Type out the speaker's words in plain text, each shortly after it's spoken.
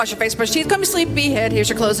Wash your face, brush teeth, comb your sleepyhead. Here's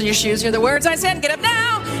your clothes and your shoes. Here are the words I said. Get up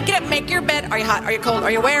now. Get up, make your bed. Are you hot? Are you cold? Are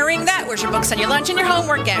you wearing that? Where's your books and your lunch and your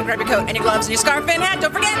homework at? Grab your coat and your gloves and your scarf and hat. Don't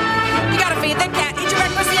forget, you gotta feed the cat. Eat your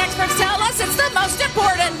breakfast. The experts tell us it's the most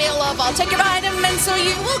important meal of all. Take your vitamins so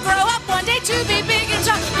you will grow up one day to be big and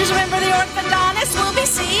tall. Just remember the orthodontist will be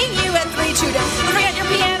seeing you at 3 today. Don't forget your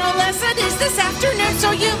piano lesson is this afternoon, so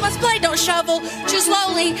you must play. Don't shovel, choose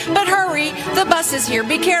slowly, but hurry. The bus is here.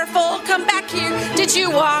 Be careful. Come back here. Did you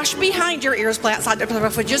wash behind your ears? Play outside.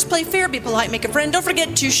 Just play fair. Be polite. Make a friend. Don't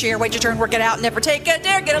forget to share. Wait your turn. Work it out. Never take a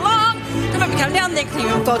dare. Get along. Come up and come down. Then clean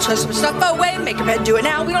your phone. Push some stuff away. Make your bed. Do it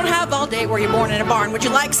now. We don't have all day. Were you born in a barn? Would you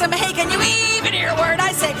like some? Hey, can you even hear a word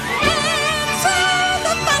I say? Answer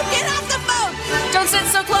the phone. Get off the phone. Don't sit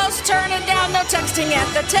so close. Turn it down. No texting at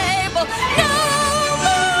the table. No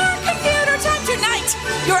more computer time tonight.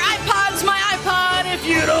 Your iPod's my iPod if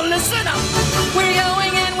you don't listen up. We're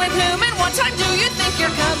going in with whom and what time do you think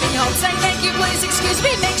you're coming home? Saying thank you, please, excuse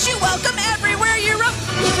me, makes you welcome everywhere you roam.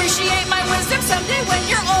 You appreciate my wisdom someday when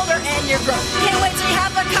you're older and you're grown. Can't wait till you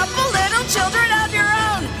have a couple little children of your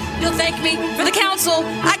own. You'll thank me for the counsel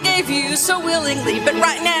I gave you so willingly, but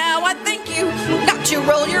right now I thank you not to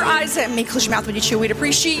roll your eyes at me. Close your mouth when you chew. We'd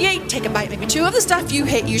appreciate. Take a bite, maybe 2 of the stuff you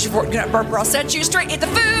hate. Use your fork, do not burp, or I'll set you straight. Eat the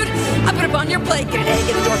food I put up on your plate. Get an egg,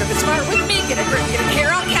 get a door, get a smart with me. Get a grip, get a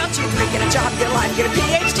care. I'll count you 3. Get a job, get a life, get a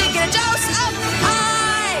PhD, get a dose of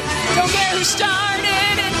I don't care who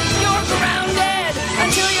started it. You're grounded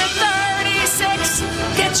until you're 36.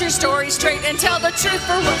 Get your story straight and tell the truth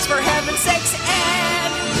for once, for heaven's sakes.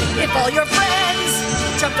 And if all your friends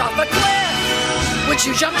jumped off a cliff, would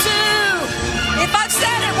you jump too? If I've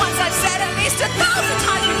said it once, I've said at least 1,000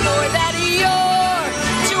 times before that you're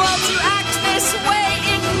too old to act this way.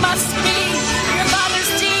 It must be your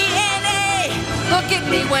father's DNA. Look at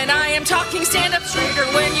me when I am talking, stand up straighter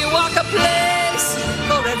when you walk a place.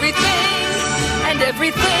 For everything and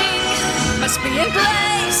everything must be in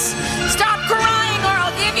place. Stop crying or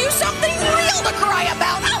I'll give you something real to cry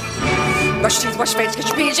about. Oh. Brush your teeth, wash your face, get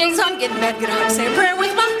your PJs on, get in bed, get a hug, say a prayer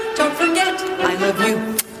with Mom. Don't forget, I love you.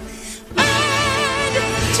 And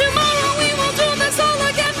tomorrow we will do this all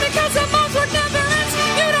again because a mom's work never ends.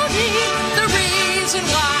 You don't need the reason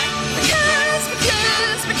why. Because.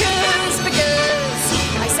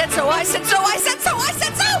 I said so, I said so, I said so, I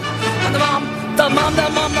said so. I'm the mom, the mom, the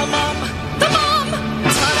mom, the mom, the mom.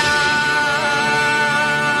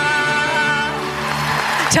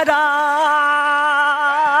 Ta-da! Ta-da!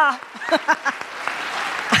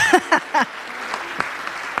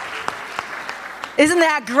 Isn't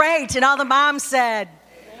that great? And all the moms said,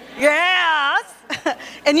 yes.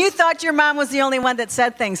 And you thought your mom was the only one that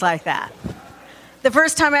said things like that. The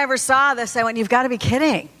first time I ever saw this, I went, you've got to be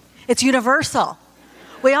kidding. It's universal.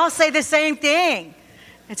 We all say the same thing.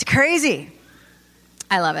 It's crazy.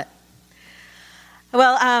 I love it.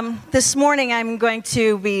 Well, this morning I'm going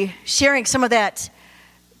to be sharing some of that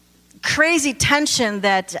crazy tension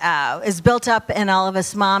that is built up in all of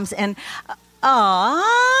us moms. And,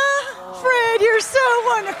 Fred, you're so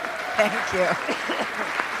wonderful. Thank you.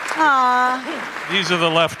 These are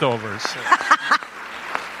the leftovers.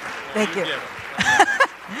 Thank you.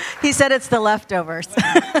 He said it's the leftovers.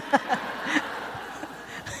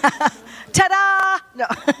 Ta-da! No.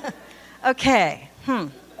 Okay.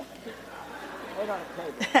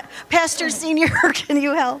 Pastor Senior, can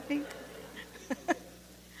you help me?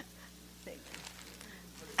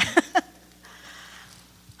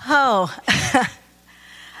 Oh,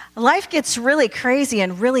 life gets really crazy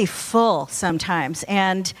and really full sometimes.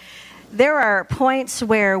 And there are points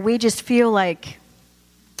where we just feel like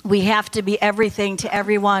we have to be everything to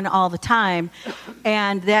everyone all the time.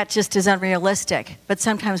 And that just is unrealistic. But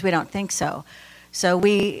sometimes we don't think so. So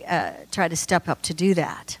we try to step up to do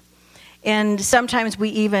that. And sometimes we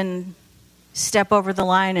even step over the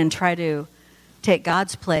line and try to take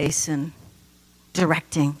God's place in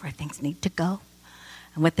directing where things need to go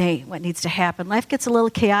and what needs to happen. Life gets a little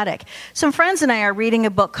chaotic. Some friends and I are reading a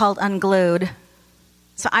book called Unglued.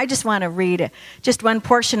 So I just want to read just one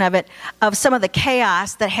portion of it, of some of the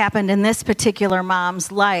chaos that happened in this particular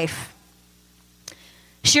mom's life.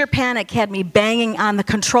 Sheer panic had me banging on the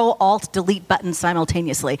Control-Alt-Delete button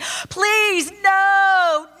simultaneously. Please,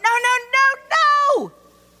 no! No!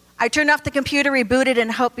 I turned off the computer, rebooted,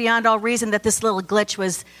 and hoped beyond all reason that this little glitch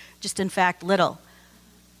was just in fact little.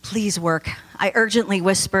 Please work, I urgently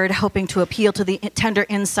whispered, hoping to appeal to the tender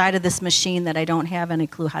inside of this machine that I don't have any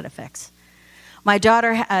clue how to fix. My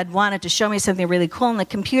daughter had wanted to show me something really cool on the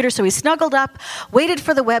computer, so we snuggled up, waited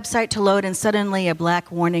for the website to load, and suddenly a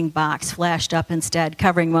black warning box flashed up instead,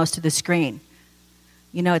 covering most of the screen.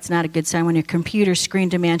 You know it's not a good sign when your computer screen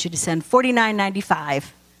demands you to send $49.95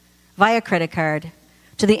 via credit card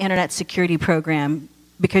to the internet security program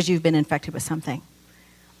because you've been infected with something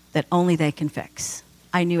that only they can fix.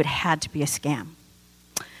 I knew it had to be a scam.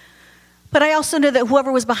 But I also knew that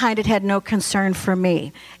whoever was behind it had no concern for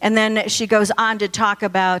me. And then she goes on to talk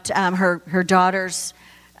about her daughter's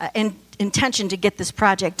intention to get this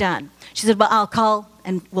project done. She said, well, I'll call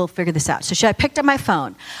and we'll figure this out. So I picked up my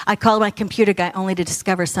phone. I called my computer guy only to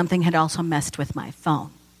discover something had also messed with my phone.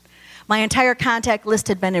 My entire contact list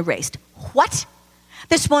had been erased. What?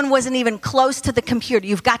 This one wasn't even close to the computer.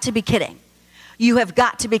 You've got to be kidding. You have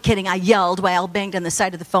got to be kidding, I yelled while banged on the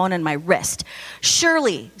side of the phone on my wrist.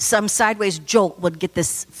 Surely some sideways jolt would get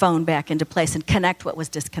this phone back into place and connect what was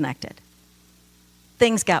disconnected.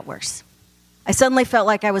 Things got worse. I suddenly felt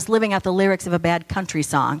like I was living out the lyrics of a bad country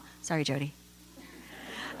song. Sorry, Jody.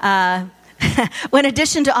 When in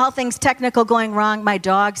addition to all things technical going wrong, my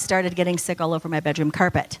dog started getting sick all over my bedroom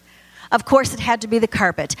carpet. Of course, it had to be the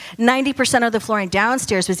carpet. 90% of the flooring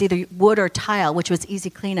downstairs was either wood or tile, which was easy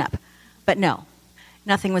cleanup. But no,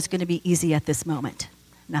 nothing was going to be easy at this moment.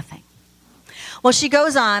 Nothing. Well, she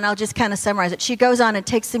goes on, I'll just kind of summarize it. She goes on and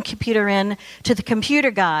takes the computer in to the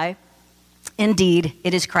computer guy. Indeed,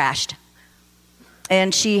 it is crashed.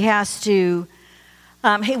 And she has to,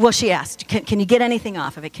 she asked, can you get anything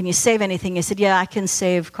off of it? Can you save anything? He said, yeah, I can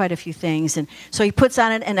save quite a few things. And so he puts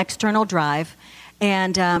on an external drive,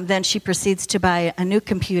 and then she proceeds to buy a new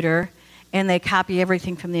computer, and they copy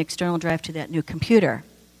everything from the external drive to that new computer.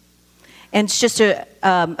 And it's just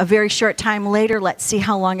a very short time later. Let's see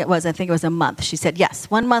how long it was. I think it was a month. She said, yes,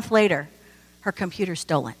 1 month later, her computer's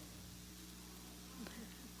stolen.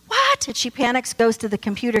 What? And she panics, goes to the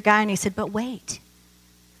computer guy, and he said, but wait,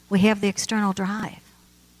 we have the external drive.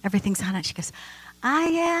 Everything's on it. She goes,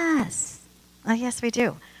 yes. Oh, yes, we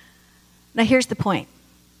do. Now, here's the point.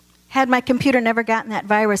 Had my computer never gotten that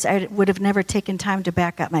virus, I would have never taken time to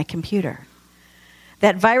back up my computer.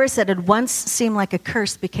 That virus that had once seemed like a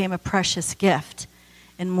curse became a precious gift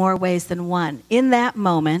in more ways than one. In that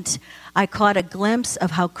moment, I caught a glimpse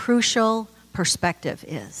of how crucial perspective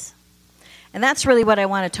is. And that's really what I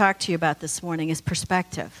want to talk to you about this morning is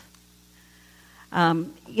perspective.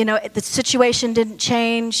 The situation didn't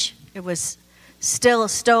change. It was still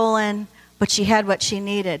stolen, but she had what she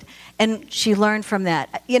needed. And she learned from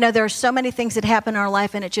that. There are so many things that happen in our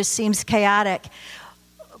life, and it just seems chaotic.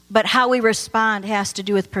 But how we respond has to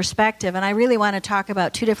do with perspective. And I really want to talk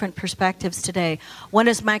about two different perspectives today. One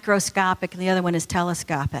is microscopic, and the other one is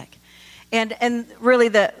telescopic. And really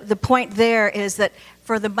the point there is that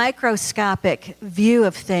for the microscopic view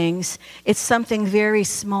of things, it's something very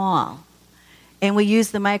small. And we use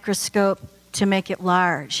the microscope to make it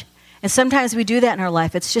large. And sometimes we do that in our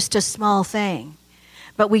life. It's just a small thing.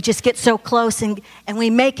 But we just get so close and we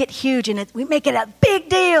make it huge and we make it a big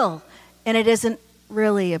deal. And it isn't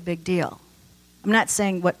really a big deal. I'm not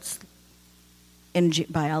saying what's in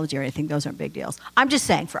biology or anything, those aren't big deals. I'm just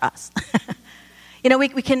saying for us.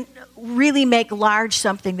 We can really make large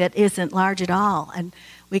something that isn't large at all. And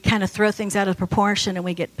we kind of throw things out of proportion and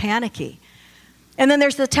we get panicky. And then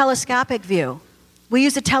there's the telescopic view. We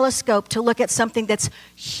use a telescope to look at something that's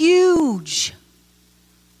huge.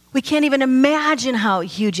 We can't even imagine how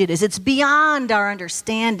huge it is. It's beyond our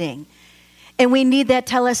understanding. And we need that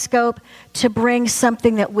telescope to bring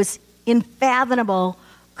something that was unfathomable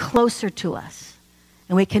closer to us.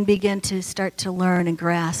 And we can begin to start to learn and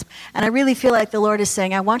grasp. And I really feel like the Lord is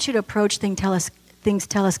saying, I want you to approach things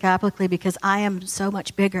telescopically because I am so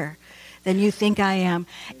much bigger than you think I am.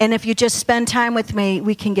 And if you just spend time with me,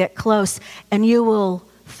 we can get close. And you will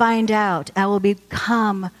find out. I will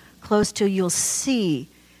become close to you. You'll see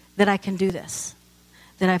that I can do this,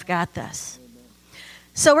 that I've got this.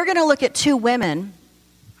 So we're going to look at two women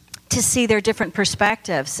to see their different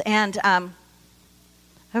perspectives. And,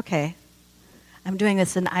 okay, I'm doing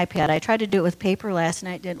this on an iPad. I tried to do it with paper last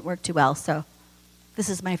night. It didn't work too well. So this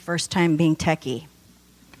is my first time being techie.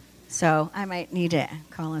 So I might need to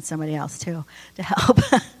call on somebody else, too, to help.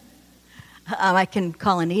 I can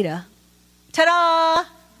call Anita. Ta-da!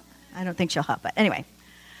 I don't think she'll help, but anyway.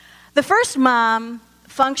 The first mom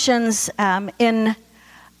functions in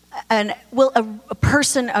a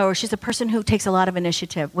person, or she's a person who takes a lot of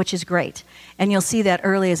initiative, which is great. And you'll see that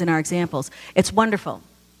early as in our examples. It's wonderful.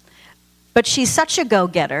 But she's such a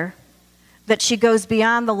go-getter that she goes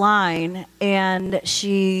beyond the line and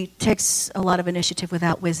she takes a lot of initiative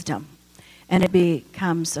without wisdom. And it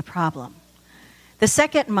becomes a problem. The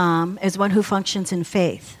second mom is one who functions in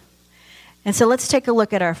faith. And so let's take a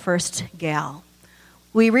look at our first gal.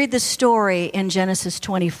 We read the story in Genesis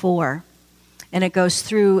 24. And it goes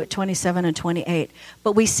through 27 and 28.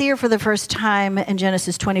 But we see her for the first time in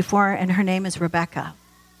Genesis 24, and her name is Rebecca.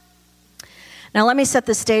 Now let me set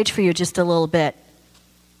the stage for you just a little bit.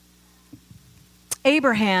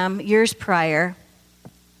 Abraham, years prior,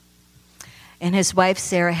 and his wife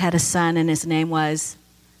Sarah had a son, and his name was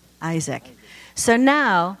Isaac. So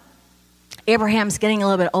now Abraham's getting a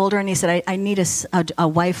little bit older, and he said, I need a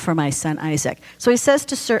wife for my son Isaac. So he says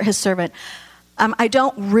to his servant, I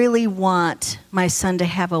don't really want my son to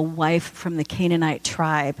have a wife from the Canaanite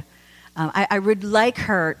tribe. I would like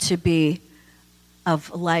her to be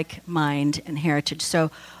of like mind and heritage.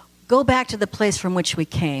 So go back to the place from which we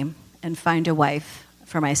came and find a wife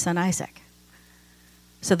for my son Isaac.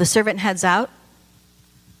 So the servant heads out,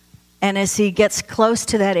 and as he gets close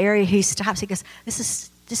to that area, he stops. He goes, this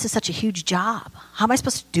is such a huge job. How am I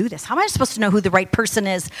supposed to do this? How am I supposed to know who the right person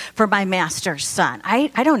is for my master's son? I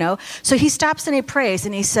don't know. So he stops and he prays,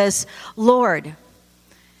 and he says, Lord,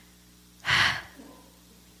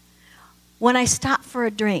 when I stop for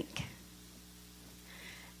a drink,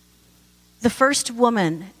 the first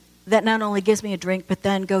woman that not only gives me a drink, but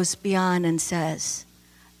then goes beyond and says,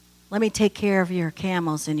 let me take care of your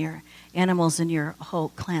camels and your animals and your whole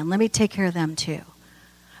clan. Let me take care of them too.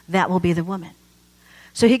 That will be the woman.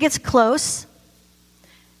 So he gets close,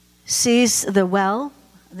 sees the well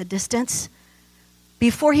in the distance.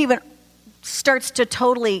 Before he even starts to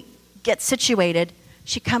totally get situated,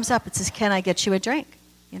 she comes up and says, can I get you a drink?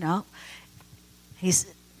 You know, he's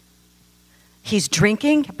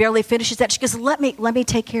drinking, barely finishes that. She goes, let me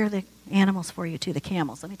take care of the animals for you too, the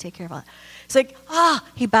camels. Let me take care of all that. It's like,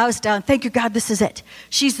 he bows down. Thank you, God, this is it.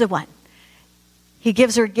 She's the one. He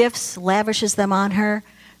gives her gifts, lavishes them on her.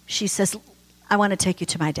 She says, I want to take you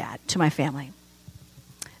to my dad, to my family.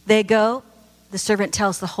 They go. The servant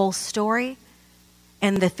tells the whole story,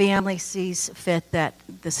 and the family sees fit that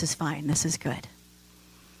this is fine, this is good.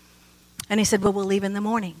 And he said, well, we'll leave in the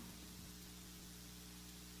morning.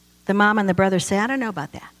 The mom and the brother say, I don't know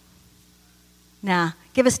about that. Nah,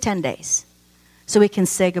 give us 10 days so we can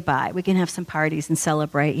say goodbye. We can have some parties and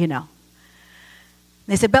celebrate, you know.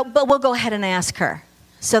 They said, but we'll go ahead and ask her.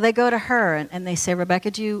 So they go to her, and they say,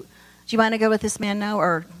 Rebecca, do you want to go with this man now,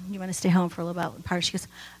 or do you want to stay home for a little bit? She goes,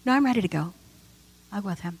 no, I'm ready to go. I'll go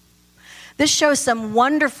with him. This shows some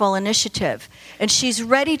wonderful initiative, and she's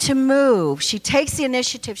ready to move. She takes the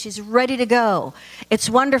initiative. She's ready to go. It's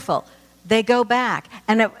wonderful. They go back,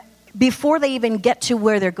 and before they even get to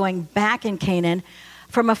where they're going back in Canaan,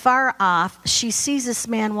 from afar off, she sees this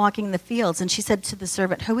man walking in the fields, and she said to the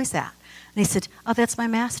servant, who is that? And he said, oh, that's my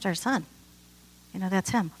master's son. You know,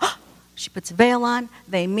 that's him. She puts a veil on.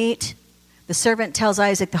 They meet. The servant tells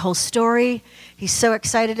Isaac the whole story. He's so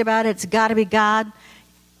excited about it. It's got to be God.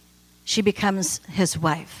 She becomes his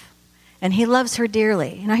wife, and he loves her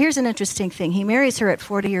dearly. Now, here's an interesting thing. He marries her at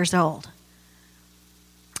 40 years old,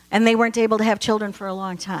 and they weren't able to have children for a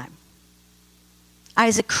long time.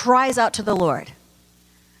 Isaac cries out to the Lord,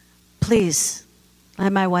 please,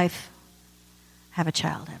 let my wife have a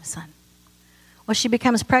child, have a son. Well, she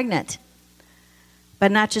becomes pregnant,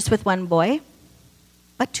 but not just with one boy,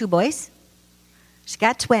 but 2 boys. She's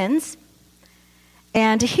got twins.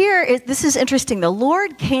 And this is interesting. The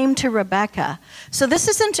Lord came to Rebekah. So this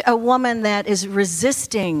isn't a woman that is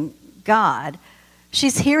resisting God.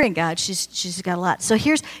 She's hearing God. She's got a lot. So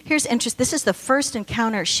here's interest. This is the first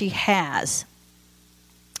encounter she has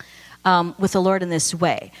with the Lord in this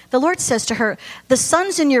way. The Lord says to her, the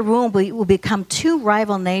sons in your womb will become 2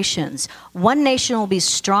 rival nations. One nation will be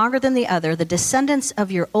stronger than the other. The descendants of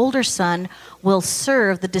your older son will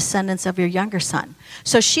serve the descendants of your younger son.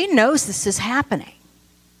 So she knows this is happening.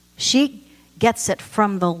 She gets it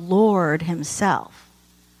from the Lord himself.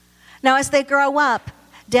 Now, as they grow up,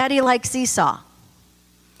 Daddy likes Esau.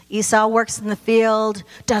 Esau works in the field,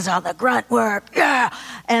 does all the grunt work, yeah.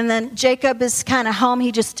 And then Jacob is kind of home.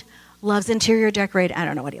 He just loves interior decorating. I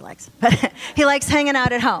don't know what he likes, but he likes hanging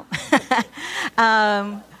out at home.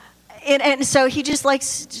 And so he just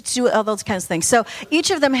likes to do all those kinds of things. So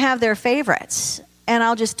each of them have their favorites. And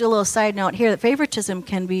I'll just do a little side note here that favoritism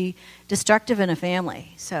can be destructive in a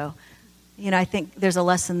family. So, I think there's a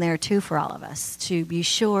lesson there too for all of us to be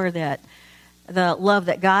sure that the love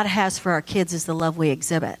that God has for our kids is the love we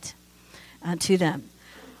exhibit to them.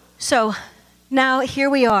 So now here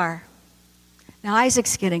we are. Now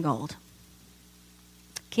Isaac's getting old.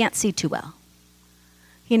 Can't see too well.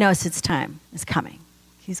 He knows his time is coming.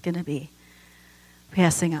 He's going to be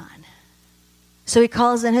passing on. So he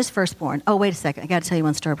calls in his firstborn. Oh, wait a second. I got to tell you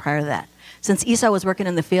one story prior to that. Since Esau was working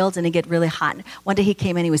in the fields and it get really hot, one day he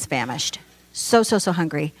came in, he was famished. So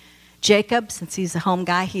hungry. Jacob, since he's a home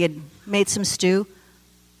guy, he had made some stew.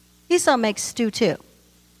 Esau makes stew too.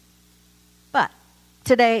 But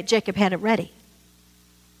today, Jacob had it ready.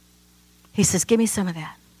 He says, give me some of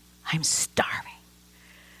that. I'm starving.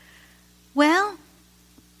 Well,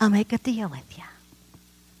 I'll make a deal with you.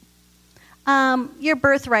 Your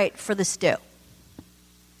birthright for the stew.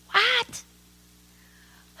 What?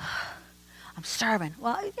 I'm starving.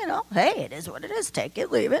 Well, hey, it is what it is. Take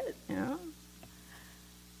it, leave it.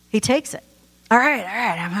 He takes it. All right,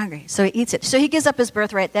 I'm hungry. So he eats it. So he gives up his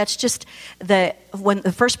birthright. That's just when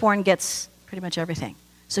the firstborn gets pretty much everything.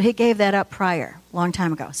 So he gave that up prior, long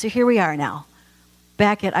time ago. So here we are now,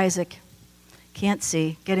 back at Isaac. Can't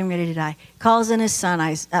see, getting ready to die. Calls in his son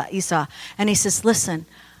Esau, and he says, listen,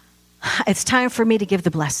 it's time for me to give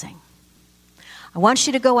the blessing. I want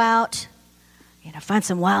you to go out, find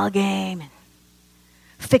some wild game and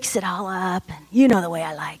fix it all up, and you know the way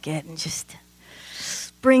I like it, and just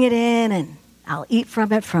bring it in, and I'll eat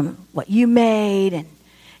from it, from what you made, and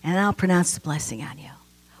I'll pronounce the blessing on you.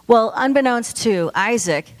 Well, unbeknownst to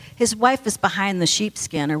Isaac, his wife is behind the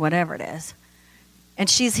sheepskin or whatever it is, and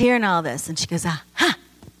she's hearing all this, and she goes,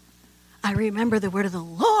 I remember the word of the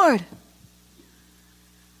Lord.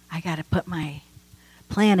 I got to put my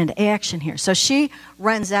plan into action here. So she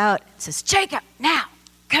runs out and says, Jacob, now,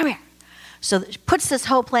 come here. So puts this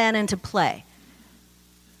whole plan into play.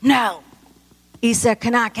 No, Esau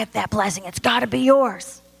cannot get that blessing. It's got to be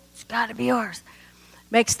yours. It's got to be yours.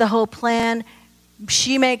 Makes the whole plan.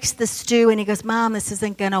 She makes the stew, and he goes, Mom, this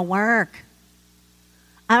isn't going to work.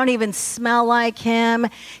 I don't even smell like him.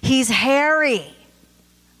 He's hairy.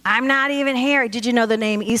 I'm not even hairy. Did you know the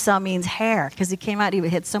name Esau means hair? Because he came out, he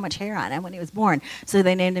had so much hair on him when he was born. So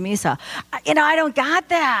they named him Esau. I don't got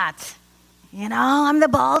that. I'm the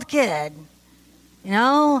bald kid.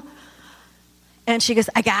 And she goes,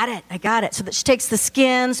 I got it. So that she takes the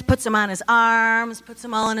skins, puts them on his arms, puts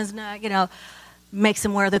them all on his neck, makes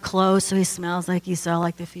him wear the clothes so he smells like Esau,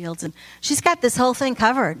 like the fields. And she's got this whole thing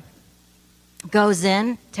covered. Goes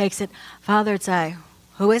in, takes it. Father, it's I.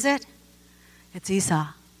 Who is it? It's Esau.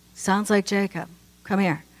 Sounds like Jacob. Come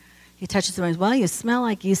here. He touches him and goes, well, you smell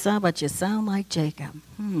like Esau, but you sound like Jacob.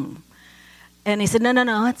 And he said,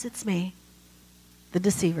 no, it's me. The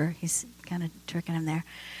deceiver. He's kind of tricking him there.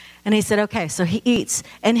 And he said, okay, so he eats,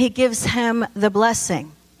 and he gives him the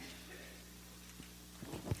blessing.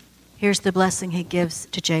 Here's the blessing he gives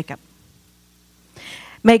to Jacob.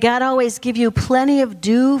 May God always give you plenty of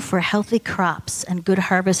dew for healthy crops and good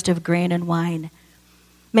harvest of grain and wine.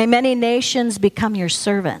 May many nations become your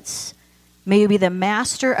servants. May you be the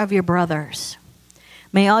master of your brothers.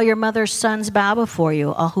 May all your mother's sons bow before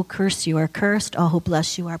you. All who curse you are cursed. All who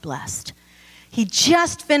bless you are blessed. He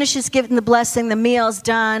just finishes giving the blessing. The meal's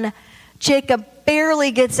done. Jacob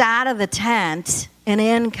barely gets out of the tent, and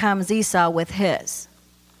in comes Esau with his.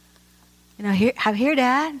 Here,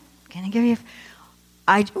 Dad. Can I give you...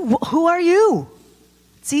 who are you?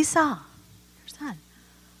 It's Esau, your son.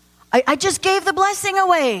 I just gave the blessing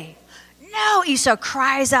away. No, Esau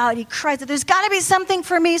cries out. He cries out, there's got to be something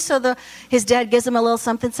for me. So his dad gives him a little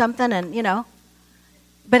something, and,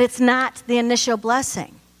 But it's not the initial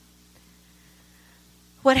blessing.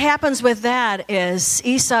 What happens with that is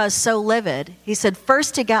Esau is so livid. He said,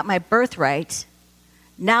 first he got my birthright.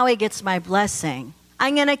 Now he gets my blessing.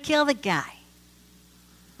 I'm going to kill the guy.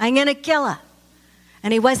 I'm going to kill him.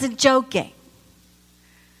 And he wasn't joking.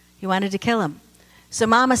 He wanted to kill him. So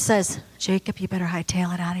Mama says, Jacob, you better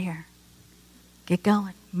hightail it out of here. Get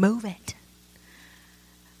going. Move it.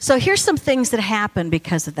 So here's some things that happened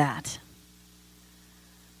because of that.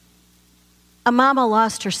 A mama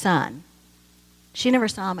lost her son. She never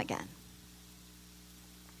saw him again.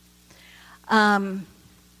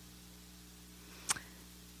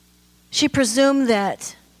 She presumed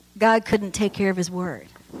that God couldn't take care of his word.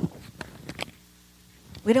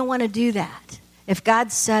 We don't want to do that. If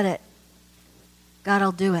God said it, God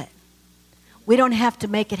will do it. We don't have to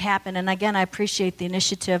make it happen. And again, I appreciate the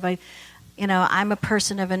initiative. I'm a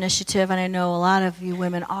person of initiative, and I know a lot of you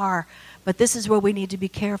women are. But this is where we need to be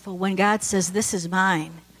careful. When God says, this is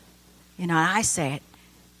mine, and I say it,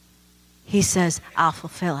 he says, I'll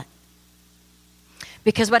fulfill it.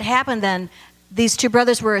 Because what happened then, these two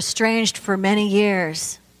brothers were estranged for many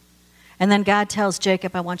years. And then God tells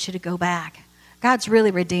Jacob, I want you to go back. God's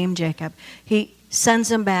really redeemed Jacob. He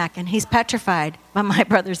sends him back, and he's petrified, but my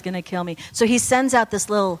brother's going to kill me. So he sends out this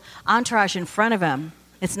little entourage in front of him.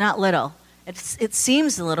 It's not little. It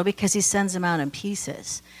seems a little because he sends them out in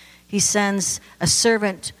pieces. He sends a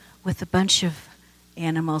servant with a bunch of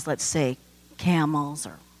animals, let's say camels,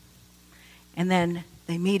 and then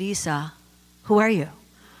they meet Esau. Who are you?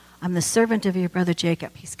 I'm the servant of your brother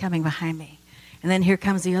Jacob. He's coming behind me. And then here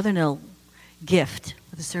comes the other little gift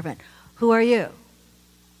with the servant. Who are you?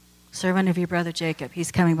 Servant of your brother Jacob.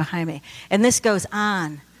 He's coming behind me. And this goes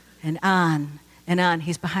on and on and on.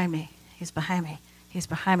 He's behind me. He's behind me. He's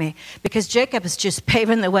behind me. Because Jacob is just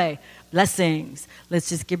paving the way. Blessings. Let's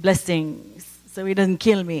just give blessings so he doesn't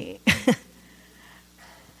kill me.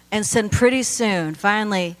 And then pretty soon,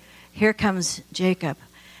 finally, here comes Jacob.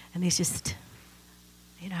 And he's just,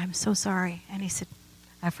 I'm so sorry. And he said,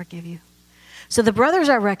 I forgive you. So the brothers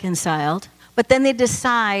are reconciled, but then they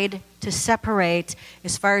decide to separate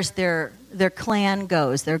as far as their clan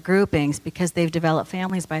goes, their groupings, because they've developed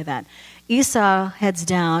families by that. Esau heads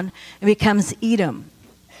down and becomes Edom.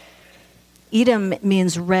 Edom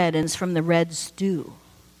means red, and it's from the red stew.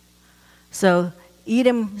 So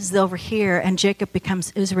Edom is over here, and Jacob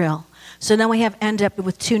becomes Israel. So now we end up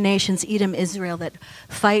with two nations, Edom, Israel, that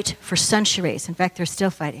fight for centuries. In fact, they're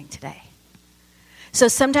still fighting today. So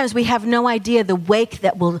sometimes we have no idea the wake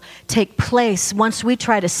that will take place once we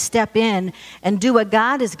try to step in and do what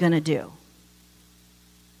God is going to do.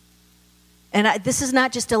 And this is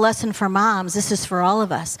not just a lesson for moms. This is for all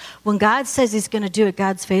of us. When God says he's going to do it,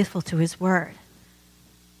 God's faithful to his word.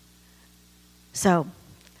 So,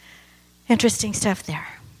 interesting stuff there.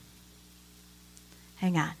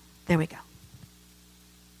 Hang on. There we go.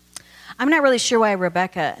 I'm not really sure why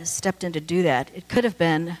Rebecca stepped in to do that. It could have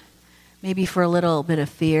been maybe for a little bit of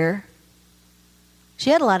fear.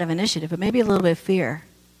 She had a lot of initiative, but maybe a little bit of fear.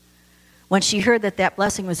 When she heard that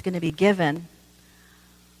blessing was going to be given,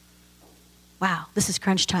 wow, this is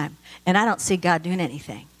crunch time. And I don't see God doing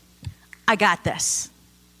anything. I got this.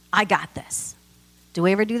 I got this. Do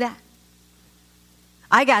we ever do that?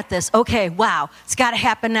 I got this. Okay, wow, it's got to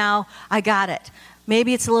happen now. I got it.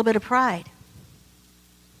 Maybe it's a little bit of pride.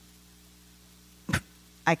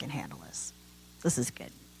 I can handle this. This is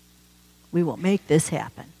good. We will make this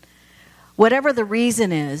happen. Whatever the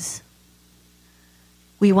reason is,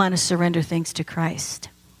 we want to surrender things to Christ.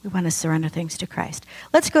 We want to surrender things to Christ.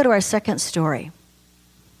 Let's go to our second story.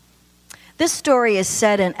 This story is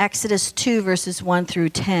set in Exodus 2, verses 1 through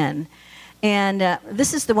 10. And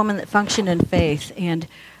this is the woman that functioned in faith. And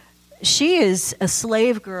she is a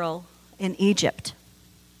slave girl in Egypt.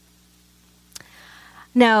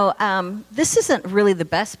 Now, this isn't really the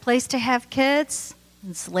best place to have kids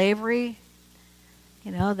in slavery.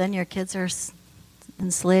 Then your kids are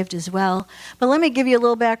enslaved as well. But let me give you a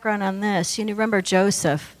little background on this. You remember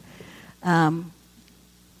Joseph,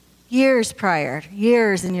 years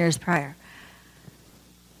and years prior.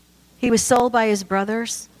 He was sold by his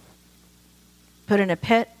brothers, put in a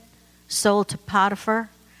pit, sold to Potiphar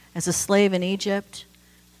as a slave in Egypt.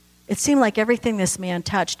 It seemed like everything this man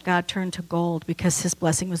touched, God turned to gold because his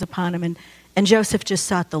blessing was upon him. And Joseph just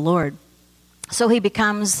sought the Lord. So he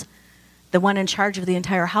becomes the one in charge of the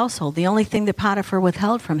entire household. The only thing that Potiphar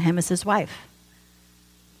withheld from him is his wife.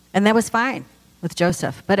 And that was fine with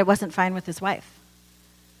Joseph, but it wasn't fine with his wife.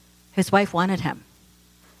 His wife wanted him.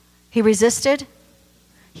 He resisted.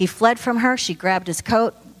 He fled from her. She grabbed his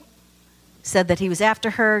coat, said that he was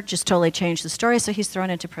after her, just totally changed the story, so he's thrown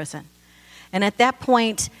into prison. And at that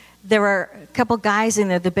point, there were a couple guys in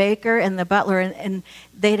there, the baker and the butler, and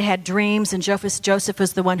they'd had dreams, and Joseph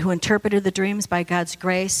was the one who interpreted the dreams by God's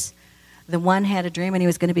grace. The one had a dream and he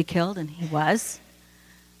was going to be killed, and he was.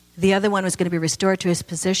 The other one was going to be restored to his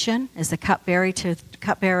position as the cupbearer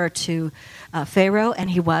to Pharaoh, and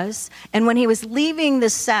he was. And when he was leaving the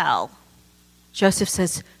cell, Joseph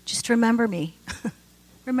says, just remember me.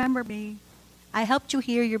 Remember me. I helped you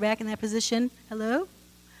here. You're back in that position. Hello?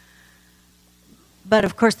 But,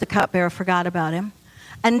 of course, the cupbearer forgot about him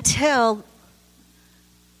until,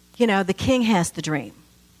 the king has the dream.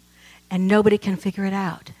 And nobody can figure it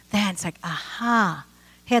out. Then it's like, aha.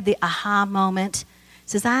 He had the aha moment.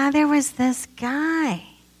 Says, there was this guy.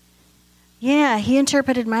 Yeah, he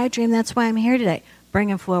interpreted my dream. That's why I'm here today. Bring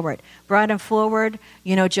him forward. Brought him forward.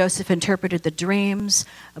 Joseph interpreted the dreams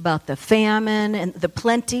about the famine and the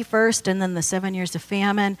plenty first and then the 7 years of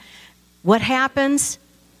famine. What happens?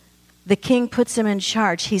 The king puts him in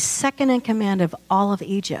charge. He's second in command of all of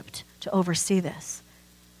Egypt to oversee this.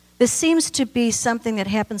 This seems to be something that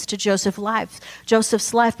happens to Joseph's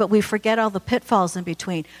life, but we forget all the pitfalls in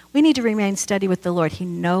between. We need to remain steady with the Lord. He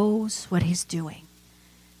knows what he's doing.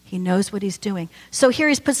 He knows what he's doing. So here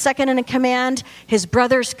he's put second in command. His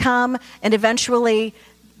brothers come, and eventually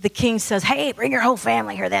the king says, hey, bring your whole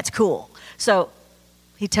family here. That's cool. So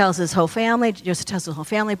he tells his whole family, Joseph tells his whole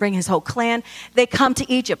family, bring his whole clan. They come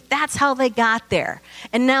to Egypt. That's how they got there.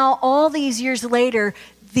 And now all these years later,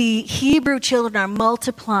 the Hebrew children are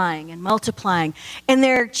multiplying, and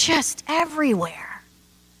they're just everywhere.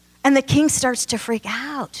 And the king starts to freak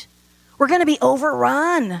out. We're going to be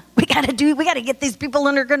overrun. We got to get these people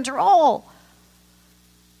under control.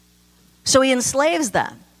 So he enslaves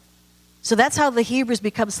them. So that's how the Hebrews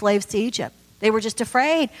become slaves to Egypt. They were just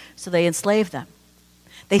afraid, so they enslaved them.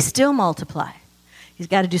 They still multiply. He's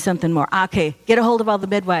got to do something more. Okay, get a hold of all the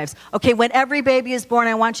midwives. Okay, when every baby is born,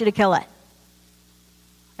 I want you to kill it.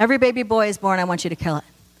 Every baby boy is born, I want you to kill it.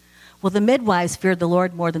 Well, the midwives feared the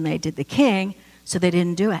Lord more than they did the king, so they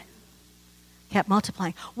didn't do it. Kept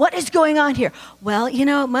multiplying. What is going on here? Well,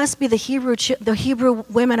 it must be the Hebrew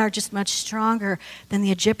women are just much stronger than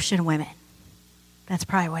the Egyptian women. That's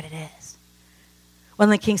probably what it is. Well,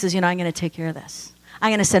 the king says, I'm going to take care of this. I'm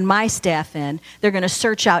going to send my staff in. They're going to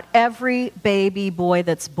search out every baby boy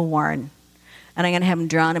that's born, and I'm going to have them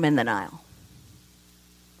drown him in the Nile.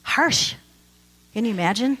 Harsh. Can you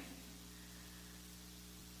imagine?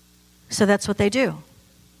 So that's what they do.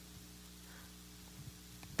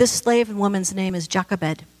 This slave woman's name is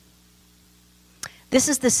Jochebed. This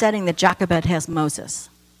is the setting that Jochebed has Moses.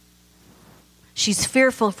 She's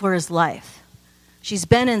fearful for his life. She's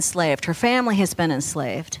been enslaved. Her family has been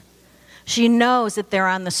enslaved. She knows that they're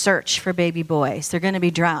on the search for baby boys. They're going to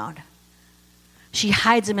be drowned. She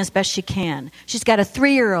hides them as best she can. She's got a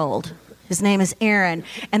 3-year-old. His name is Aaron.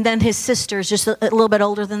 And then his sister is just a little bit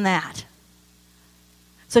older than that.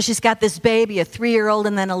 So she's got this baby, a 3-year-old,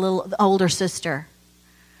 and then a little older sister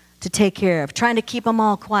to take care of, trying to keep them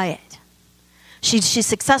all quiet. She's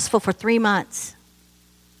successful for 3 months.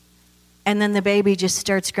 And then the baby just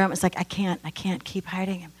starts grumbling. It's like, I can't keep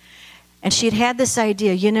hiding him. And she'd had this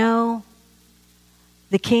idea,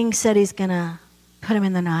 the king said he's going to put him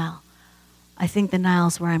in the Nile. I think the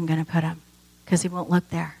Nile's where I'm going to put him because he won't look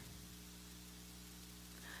there.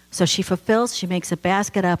 So she makes a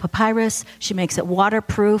basket out of papyrus. She makes it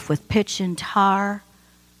waterproof with pitch and tar.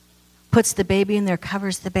 Puts the baby in there,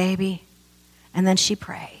 covers the baby. And then she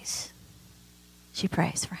prays. She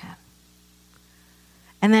prays for him.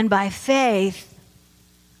 And then by faith,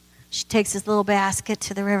 she takes this little basket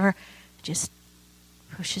to the river, just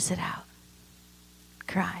pushes it out,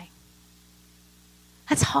 crying.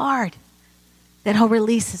 That's hard. That whole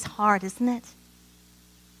release is hard, isn't it?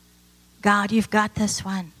 God, you've got this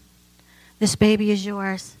one. This baby is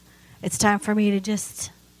yours. It's time for me to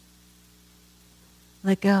just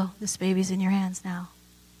let go. This baby's in your hands now.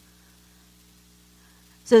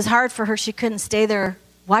 So it's hard for her. She couldn't stay there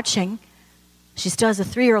watching. She still has a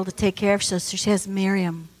 3-year-old to take care of, so she has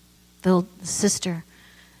Miriam, the sister,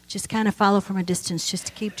 just kind of follow from a distance just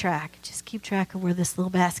to keep track. Just keep track of where this little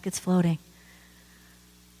basket's floating.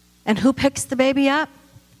 And who picks the baby up?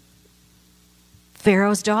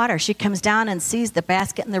 Pharaoh's daughter. She comes down and sees the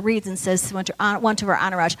basket and the reeds and says to one to her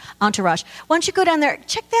entourage, why don't you go down there,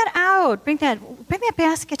 check that out, bring that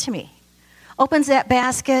basket to me. Opens that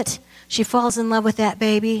basket. She falls in love with that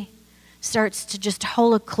baby, starts to just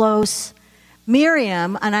hold it close.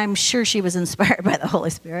 Miriam, and I'm sure she was inspired by the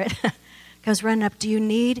Holy Spirit, comes running up. Do you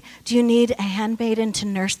need a handmaiden to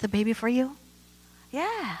nurse the baby for you?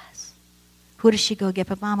 Yes. Who does she go get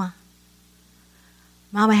but Mama?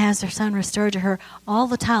 Mama has her son restored to her all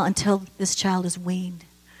the time until this child is weaned.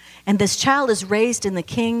 And this child is raised in the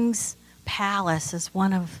king's palace as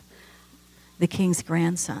one of the king's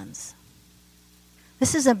grandsons.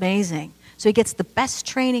 This is amazing. So he gets the best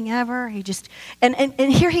training ever.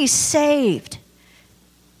 And here he's saved.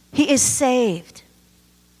 He is saved.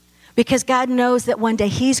 Because God knows that one day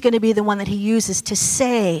he's going to be the one that he uses to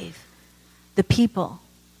save the people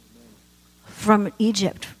from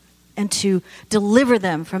Egypt and to deliver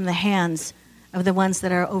them from the hands of the ones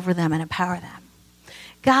that are over them and empower them.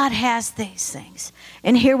 God has these things.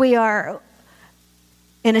 And here we are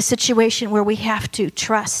in a situation where we have to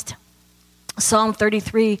trust. Psalm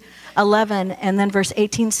 33:11 and then verse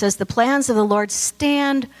 18 says, the plans of the Lord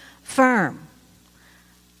stand firm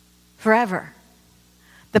forever.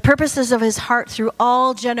 The purposes of his heart through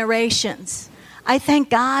all generations. I thank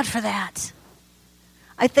God for that.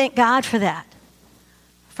 I thank God for that.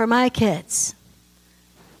 For my kids.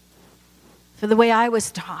 For the way I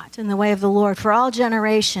was taught in the way of the Lord. For all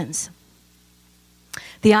generations.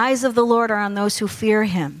 The eyes of the Lord are on those who fear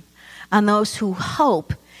him. On those who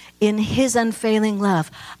hope in his unfailing love.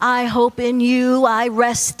 I hope in you. I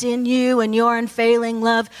rest in you and your unfailing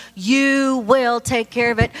love. You will take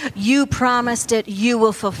care of it. You promised it. You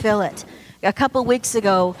will fulfill it. A couple weeks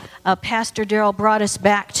ago, Pastor Darrell brought us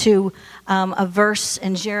back to a verse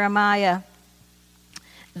in Jeremiah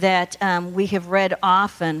that we have read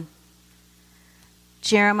often.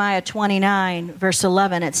 Jeremiah 29, verse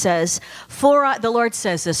 11, it says, the Lord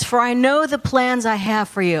says this, for I know the plans I have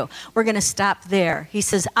for you. We're going to stop there. He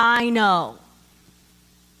says, I know.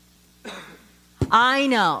 I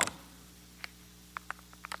know.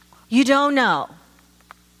 You don't know.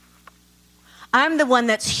 I'm the one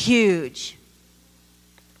that's huge.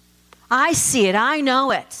 I see it. I know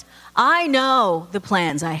it. I know the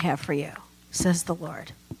plans I have for you, says the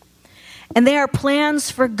Lord. And they are plans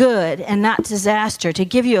for good and not disaster, to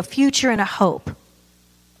give you a future and a hope.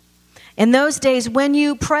 In those days, when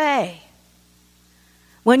you pray,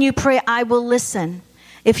 I will listen.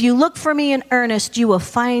 If you look for me in earnest, you will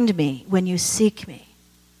find me when you seek me.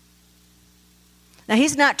 Now,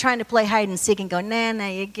 he's not trying to play hide and seek and go, nah,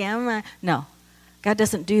 you can't. No, God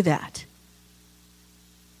doesn't do that.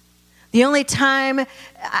 The only time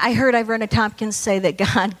I heard Ivana Tompkins say that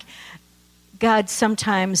God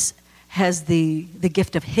sometimes has the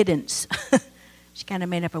gift of hiddens. She kind of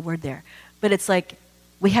made up a word there. But it's like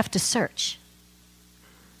we have to search.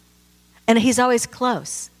 And he's always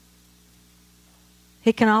close.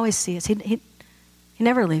 He can always see us. He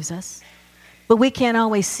never leaves us. But we can't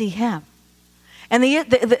always see him. And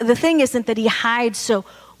the thing isn't that he hides so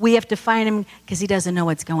we have to find him because he doesn't know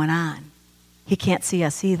what's going on. He can't see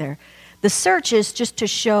us either. The search is just to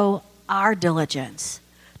show our diligence,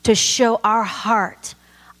 to show our heart.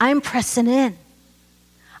 I'm pressing in.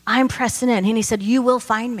 I'm pressing in. And he said, you will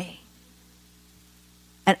find me.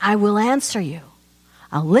 And I will answer you.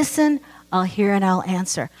 I'll listen, I'll hear, and I'll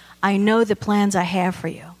answer. I know the plans I have for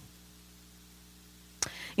you.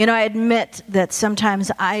 You know, I admit that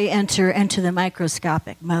sometimes I enter into the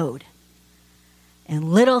microscopic mode.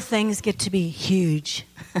 And little things get to be huge.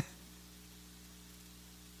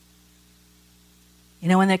 You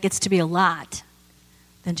know, when that gets to be a lot,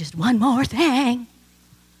 then just one more thing.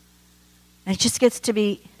 And it just gets to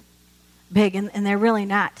be big, and they're really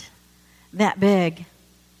not that big.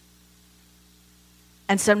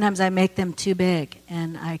 And sometimes I make them too big,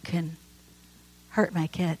 and I can hurt my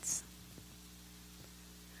kids.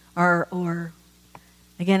 Or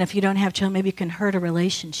again, if you don't have children, maybe you can hurt a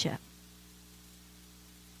relationship.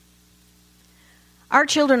 Our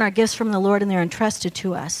children are gifts from the Lord, and they're entrusted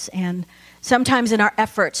to us. And sometimes in our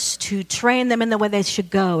efforts to train them in the way they should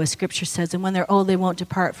go, as Scripture says, and when they're old, they won't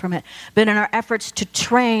depart from it. But in our efforts to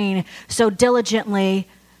train so diligently,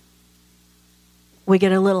 we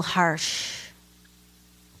get a little harsh.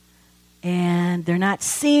 And they're not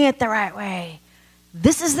seeing it the right way.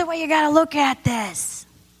 This is the way you got to look at this.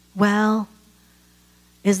 Well,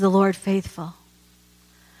 is the Lord faithful?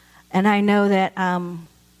 And I know that I'm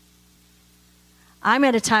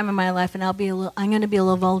at a time in my life, and I'm going to be a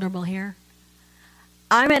little vulnerable here.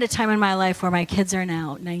 I'm at a time in my life where my kids are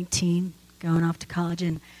now 19, going off to college,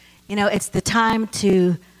 and you know, it's the time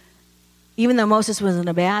to, even though Moses was in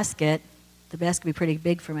a basket, the basket would be pretty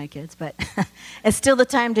big for my kids, but it's still the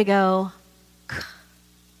time to go.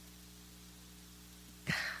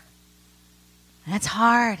 That's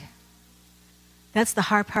hard. That's the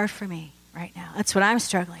hard part for me right now. That's what I'm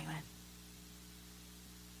struggling with.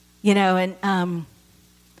 You know, and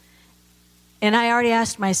I already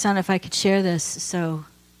asked my son if I could share this, so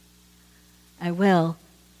I will.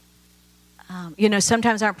 You know,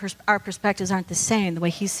 sometimes our perspectives aren't the same. The way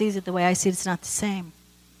he sees it, the way I see it, it's not the same.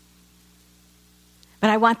 But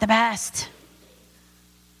I want the best.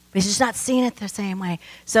 But he's just not seeing it the same way.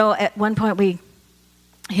 So at one point we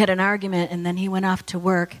had an argument, and then he went off to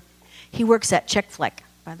work. He works at Chick Flick,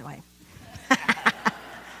 by the way.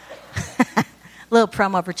 Little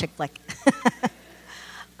promo for Chick Flick.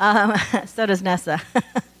 So does Nessa.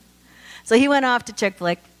 So he went off to Chick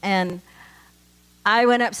Flick, and I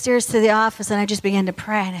went upstairs to the office, and I just began to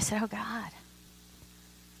pray. And I said, oh, God,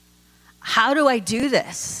 how do I do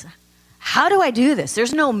this? How do I do this?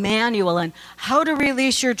 There's no manual on how to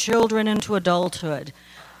release your children into adulthood.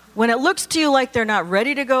 When it looks to you like they're not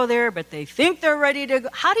ready to go there, but they think they're ready to go,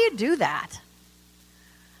 how do you do that?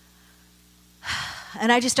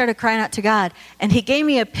 And I just started crying out to God. And he gave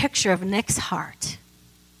me a picture of Nick's heart.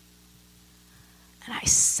 And I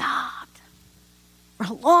sobbed for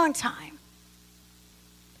a long time.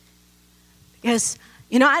 Because,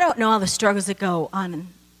 you know, I don't know all the struggles that go on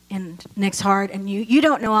in Nick's heart. And you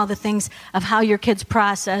don't know all the things of how your kids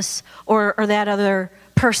process or that other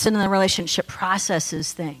person in the relationship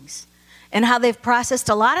processes things. And how they've processed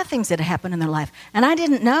a lot of things that happened in their life. And I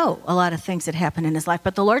didn't know a lot of things that happened in his life.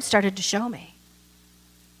 But the Lord started to show me.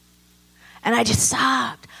 And I just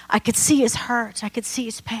sobbed. I could see his hurt. I could see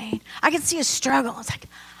his pain. I could see his struggle. It's like,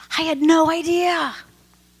 I had no idea.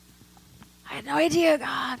 I had no idea,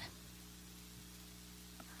 God.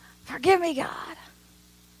 Forgive me, God.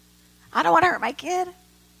 I don't want to hurt my kid.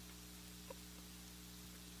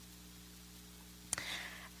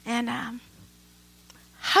 And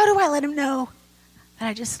how do I let him know that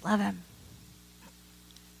I just love him?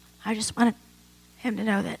 I just wanted him to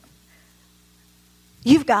know that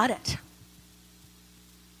you've got it.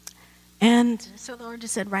 And so the Lord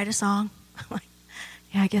just said, write a song. I'm like,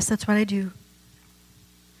 yeah, I guess that's what I do.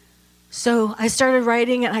 So I started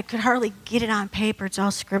writing, and I could hardly get it on paper. It's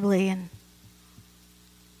all scribbly. And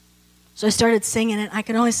so I started singing it. I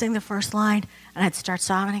could only sing the first line, and I'd start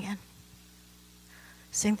sobbing again.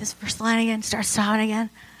 Sing this first line again, start sobbing again.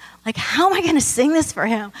 Like, how am I going to sing this for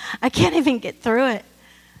him? I can't even get through it.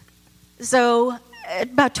 So at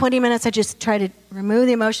about 20 minutes, I just try to remove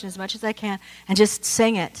the emotion as much as I can and just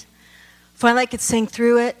sing it. Finally, I could sing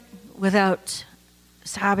through it without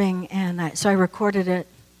sobbing, and so I recorded it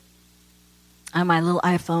on my little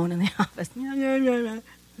iPhone in the office.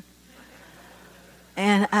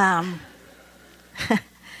 And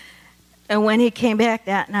and when he came back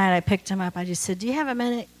that night, I picked him up. I just said, "Do you have a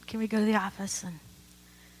minute? Can we go to the office?" And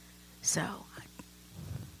so I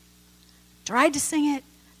tried to sing it,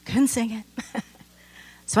 couldn't sing it.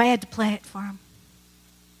 So I had to play it for him.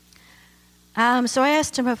 So I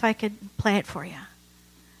asked him if I could play it for you.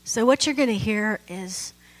 So what you're going to hear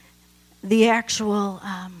is the actual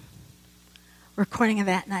recording of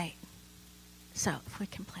that night. So if we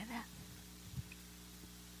can play that.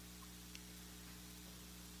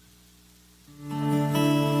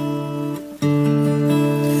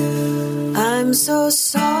 I'm so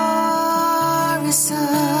sorry,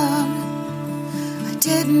 son. I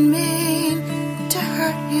didn't mean to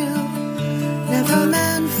hurt you. Never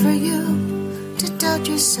meant for you to doubt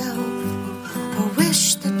yourself or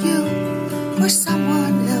wish that you were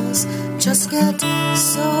someone else. Just get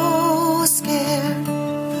so scared.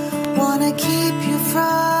 Wanna keep you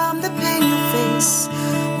from the pain you face.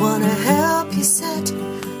 Wanna help you set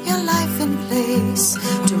your life in place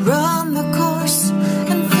to run the course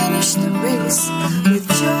and finish the race with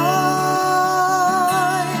joy,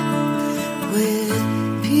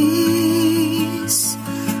 with peace.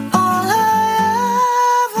 All I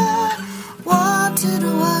ever wanted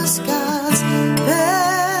was God's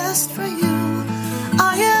best for you.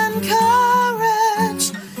 I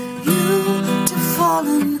encourage you to fall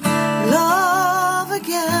in love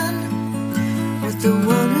again with the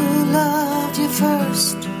one who loved you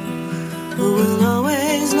first, who will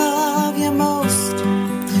always love you most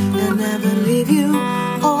and never leave you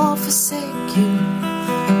or forsake you.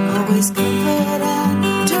 Always comfort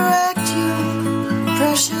and direct you.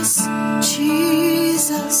 Precious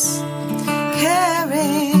Jesus,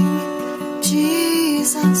 caring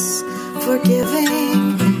Jesus,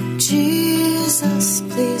 forgiving Jesus,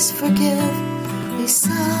 please forgive me,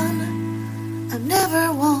 son. I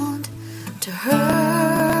never want to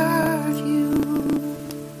hurt you.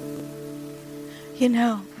 You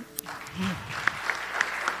know,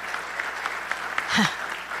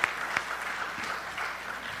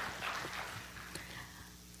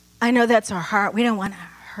 I know that's our heart. We don't want to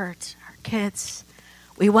hurt our kids.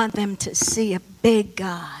 We want them to see a big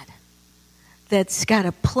God that's got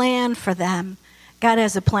a plan for them. God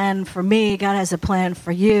has a plan for me. God has a plan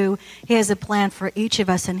for you. He has a plan for each of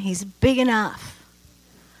us, and He's big enough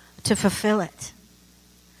to fulfill it.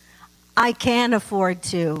 I can't afford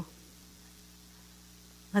to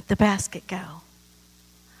let the basket go.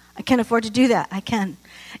 I can't afford to do that. I can.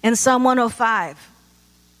 In Psalm 105,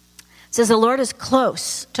 it says, "The Lord is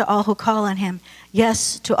close to all who call on Him.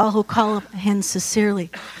 Yes, to all who call on Him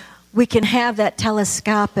sincerely." We can have that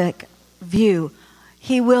telescopic view.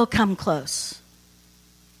 He will come close.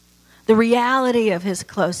 The reality of His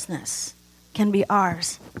closeness can be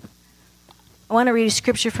ours. I want to read a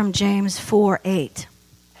scripture from James 4:8.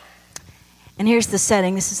 And here's the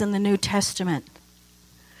setting. This is in the New Testament.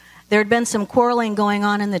 There had been some quarreling going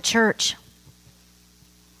on in the church.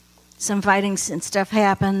 Some fighting and stuff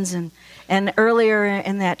happens. And earlier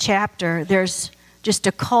in that chapter, there's just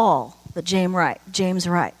a call that James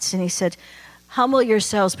writes. And he said, "Humble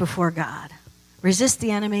yourselves before God. Resist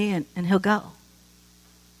the enemy and he'll go."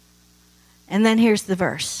 And then here's the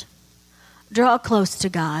verse. "Draw close to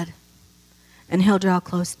God and He'll draw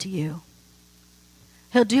close to you."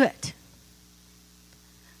 He'll do it.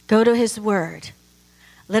 Go to His Word.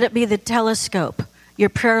 Let it be the telescope. Your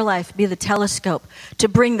prayer life be the telescope to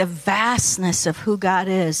bring the vastness of who God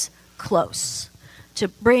is close, to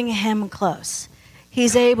bring Him close.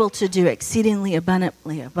 He's able to do exceedingly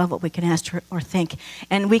abundantly above what we can ask or think.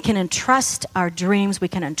 And we can entrust our dreams, we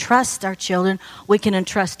can entrust our children, we can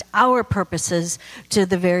entrust our purposes to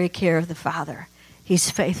the very care of the Father. He's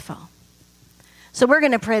faithful. So we're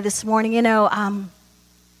going to pray this morning. You know,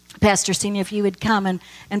 Pastor Senior, if you would come and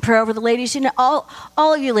pray over the ladies. You know,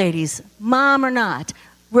 all of you ladies, mom or not,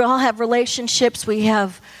 we all have relationships. We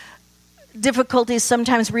have difficulties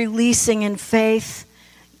sometimes releasing in faith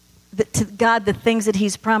to God the things that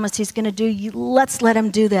He's promised He's going to do. Let's let Him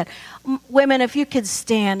do that. Women, if you could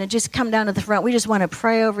stand and just come down to the front. We just want to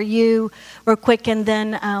pray over you real quick, and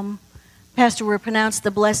then Pastor will pronounce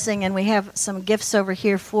the blessing, and we have some gifts over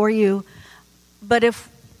here for you. But if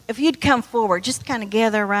you'd come forward, just kind of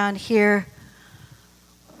gather around here.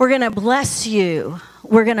 We're going to bless you.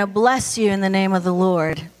 We're going to bless you in the name of the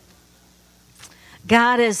Lord.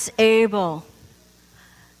 God is able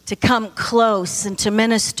to come close and to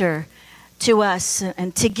minister to us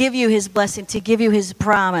and to give you his blessing, to give you his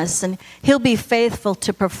promise, and he'll be faithful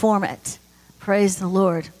to perform it. Praise the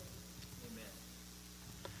Lord. Amen.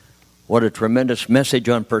 What a tremendous message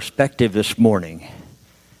on perspective this morning.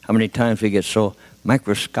 How many times we get so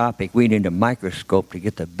microscopic, we need a microscope to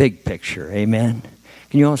get the big picture. Amen.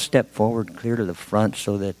 Can you all step forward clear to the front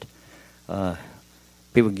so that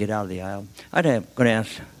people can get out of the aisle? I'm going to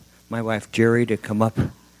ask my wife Jerry to come up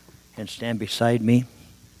and stand beside me.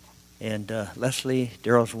 And Leslie,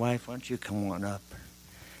 Daryl's wife, why don't you come on up?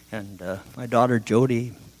 And my daughter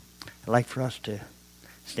Jody, I'd like for us to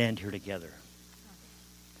stand here together.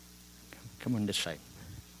 Come on this side.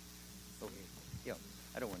 Okay. Yeah,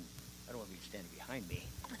 I don't want you standing behind me.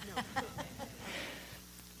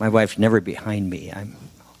 My wife's never behind me.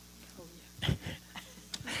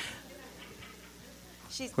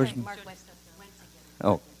 She's Where's Mark West.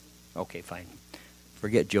 Oh, okay, fine.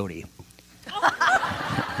 Forget Jody.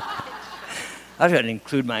 I was going to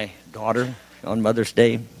include my daughter on Mother's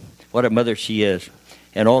Day. What a mother she is.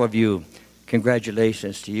 And all of you,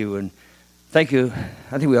 congratulations to you. And thank you.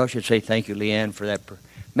 I think we all should say thank you, Leanne, for that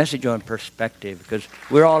message on perspective, because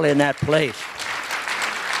we're all in that place.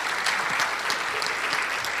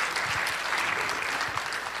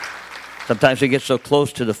 Sometimes we get so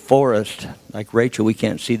close to the forest, like Rachel, we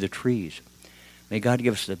can't see the trees. May God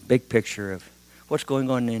give us the big picture of what's going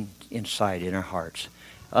on inside in our hearts.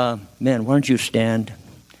 Men, why don't you stand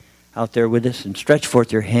out there with us and stretch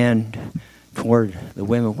forth your hand toward the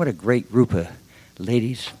women. What a great group of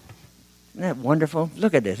ladies. Isn't that wonderful?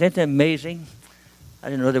 Look at this. Isn't that amazing? I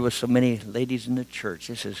didn't know there was so many ladies in the church.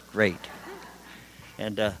 This is great.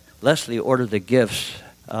 And Leslie ordered the gifts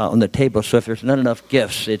on the table, so if there's not enough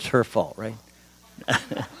gifts, it's her fault, right?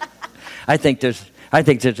 I think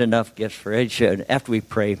there's enough gifts for each. After we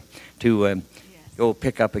pray, to go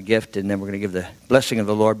pick up a gift, and then we're going to give the blessing of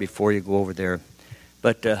the Lord before you go over there.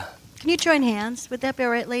 But can you join hands? Would that be all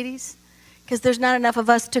right, ladies? Because there's not enough of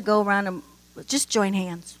us to go around and just join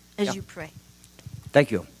hands as you pray.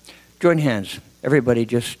 Thank you. Join hands. Everybody,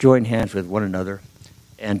 just join hands with one another,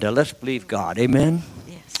 and let's believe God. Amen.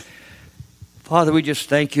 Father, we just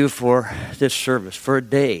thank you for this service, for a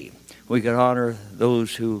day we can honor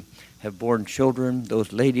those who have borne children,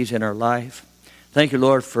 those ladies in our life. Thank you,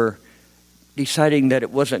 Lord, for deciding that it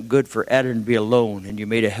wasn't good for Adam to be alone, and you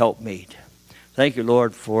made a helpmate. Thank you,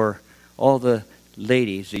 Lord, for all the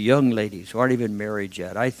ladies, the young ladies who aren't even married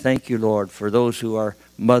yet. I thank you, Lord, for those who are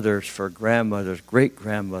mothers, for grandmothers,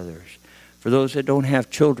 great-grandmothers, for those that don't have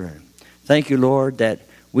children. Thank you, Lord, that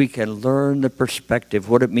we can learn the perspective,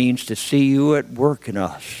 what it means to see you at work in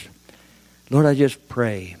us. Lord, I just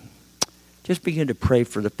pray. Just begin to pray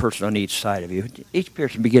for the person on each side of you. Each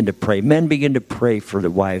person begin to pray. Men begin to pray for the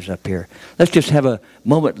wives up here. Let's just have a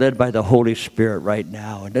moment led by the Holy Spirit right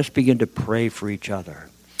now, and let's begin to pray for each other.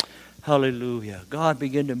 Hallelujah. God,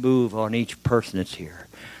 begin to move on each person that's here.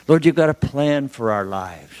 Lord, you've got a plan for our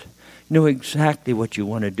lives. You know exactly what you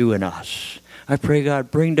want to do in us. I pray,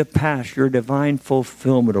 God, bring to pass your divine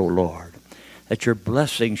fulfillment, O Lord, that your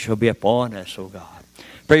blessing shall be upon us, O God.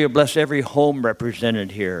 Pray you bless every home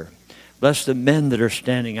represented here. Bless the men that are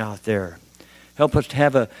standing out there. Help us to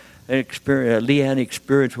have an experience, a Leanne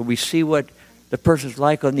experience where we see what the person's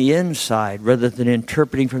like on the inside rather than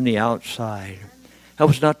interpreting from the outside.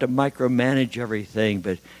 Help us not to micromanage everything,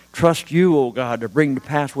 but trust you, O God, to bring to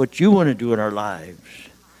pass what you want to do in our lives.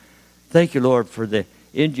 Thank you, Lord, for the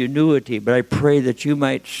ingenuity, but I pray that you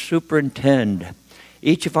might superintend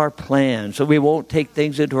each of our plans so we won't take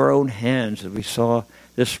things into our own hands as we saw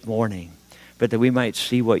this morning, but that we might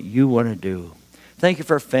see what you want to do. Thank you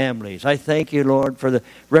for families. I thank you, Lord, for the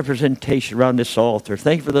representation around this altar.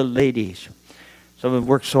 Thank you for the ladies. Some have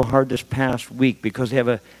worked so hard this past week because they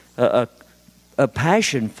have a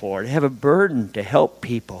passion for it, they have a burden to help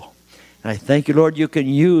people. And I thank you, Lord, you can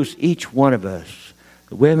use each one of us.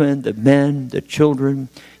 The women, the men, the children.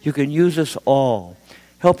 You can use us all.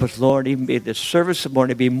 Help us, Lord, even be this service this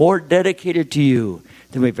morning, be more dedicated to you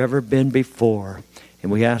than we've ever been before.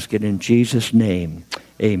 And we ask it in Jesus' name.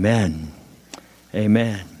 Amen.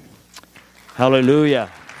 Amen.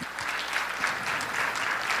 Hallelujah.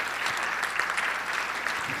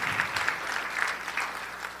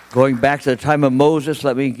 Going back to the time of Moses,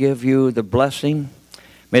 let me give you the blessing.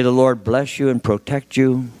 May the Lord bless you and protect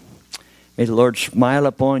you. May the Lord smile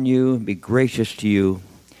upon you and be gracious to you.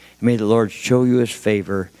 May the Lord show you his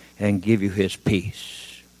favor and give you his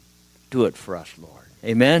peace. Do it for us, Lord.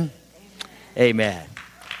 Amen? Amen.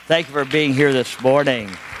 Thank you for being here this morning.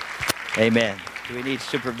 Amen. Do we need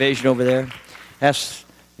supervision over there? Ask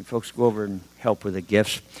the folks to go over and help with the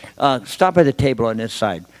gifts. Stop by the table on this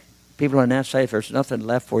side. People on that side, if there's nothing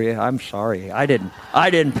left for you, I'm sorry. I didn't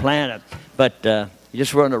plan it. But you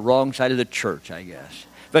just were on the wrong side of the church, I guess.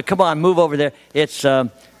 But come on, move over there. It's,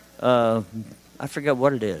 I forget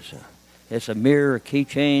what it is. It's a mirror, a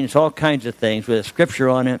keychain, it's all kinds of things with a scripture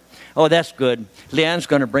on it. Oh, that's good. Leanne's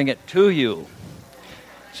going to bring it to you.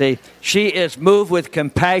 See, she is moved with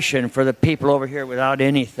compassion for the people over here without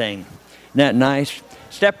anything. Isn't that nice?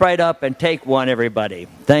 Step right up and take one, everybody.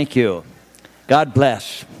 Thank you. God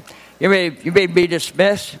bless. You may be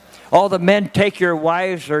dismissed. All the men, take your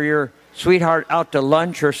wives or your sweetheart out to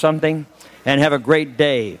lunch or something and have a great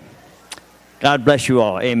day. God bless you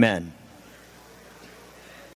all. Amen.